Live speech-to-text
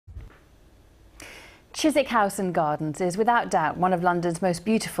Chiswick House and Gardens is without doubt one of London's most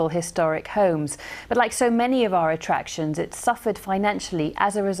beautiful historic homes. But like so many of our attractions, it's suffered financially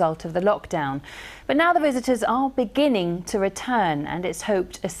as a result of the lockdown. But now the visitors are beginning to return, and it's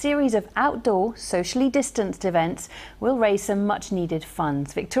hoped a series of outdoor, socially distanced events will raise some much needed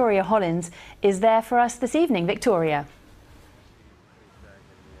funds. Victoria Hollins is there for us this evening. Victoria.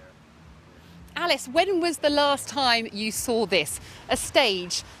 Alice, when was the last time you saw this? A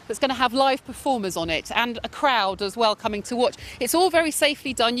stage that's going to have live performers on it and a crowd as well coming to watch. It's all very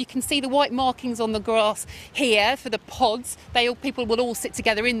safely done. You can see the white markings on the grass here for the pods. People will all sit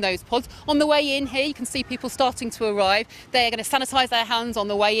together in those pods. On the way in here, you can see people starting to arrive. They're going to sanitise their hands on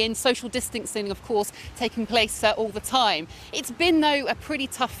the way in. Social distancing, of course, taking place all the time. It's been, though, a pretty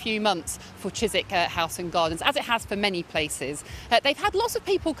tough few months for Chiswick House and Gardens, as it has for many places. They've had lots of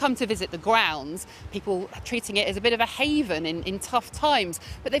people come to visit the grounds, people treating it as a bit of a haven in tough times,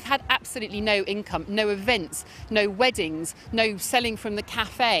 but they've had absolutely no income, no events, no weddings, no selling from the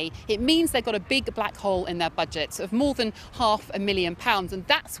cafe. It means they've got a big black hole in their budget of more than £500,000, and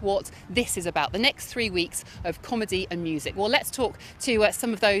that's what this is about, the next 3 weeks of comedy and music. Well, let's talk to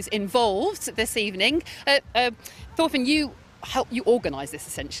some of those involved this evening. Thorfinn, you organise this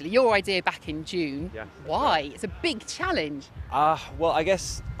essentially. Your idea back in June. Yeah. Why? It's a big challenge. Well, I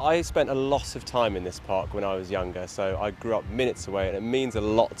guess I spent a lot of time in this park when I was younger, so I grew up minutes away, and it means a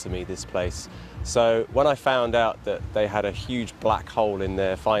lot to me, this place. So when I found out that they had a huge black hole in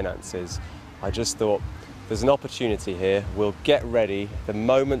their finances, I just thought, there's an opportunity here. We'll get ready. The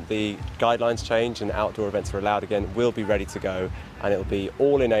moment the guidelines change and outdoor events are allowed again, we'll be ready to go, and it'll be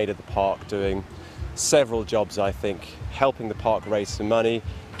all in aid of the park, doing several jobs, I think, helping the park raise some money,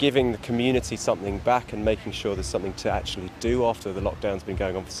 giving the community something back and making sure there's something to actually do after the lockdown's been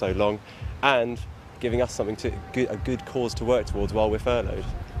going on for so long, and giving us something a good cause to work towards while we're furloughed.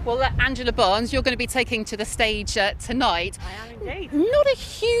 Well, Angela Barnes, you're going to be taking to the stage tonight. I am indeed. Not a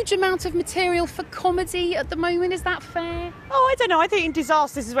huge amount of material for comedy at the moment, is that fair? Oh, I don't know. I think in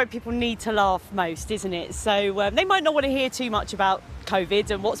disasters is where people need to laugh most, isn't it? So they might not want to hear too much about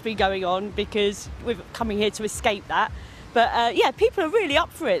COVID and what's been going on, because we're coming here to escape that. But yeah, people are really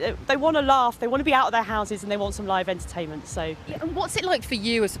up for it. They want to laugh, they want to be out of their houses, and they want some live entertainment. So, yeah, and what's it like for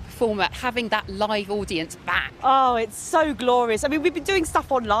you as a performer, having that live audience back? Oh, it's so glorious. I mean, we've been doing stuff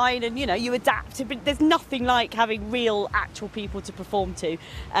online, and you adapt. But there's nothing like having real, actual people to perform to,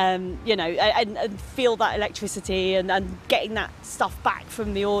 and feel that electricity and getting that stuff back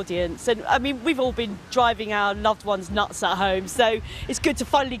from the audience. And I mean, we've all been driving our loved ones nuts at home, so it's good to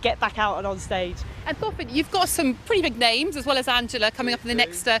finally get back out and on stage. And Thorfinn, you've got some pretty big names, as well as Angela, coming up in the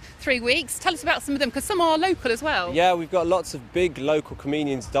next 3 weeks. Tell us about some of them, because some are local as well. Yeah, we've got lots of big local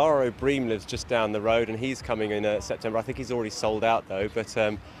comedians. Dara O'Brien lives just down the road, and he's coming in September. I think he's already sold out though, but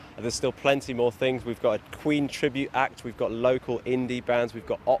there's still plenty more things. We've got a Queen tribute act, we've got local indie bands, we've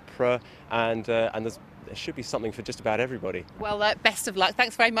got opera, and there should be something for just about everybody. Well, best of luck.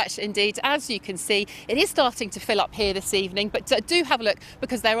 Thanks very much indeed. As you can see, it is starting to fill up here this evening, but do have a look,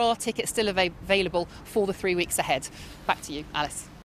 because there are tickets still available for the 3 weeks ahead. Back to you, Alice.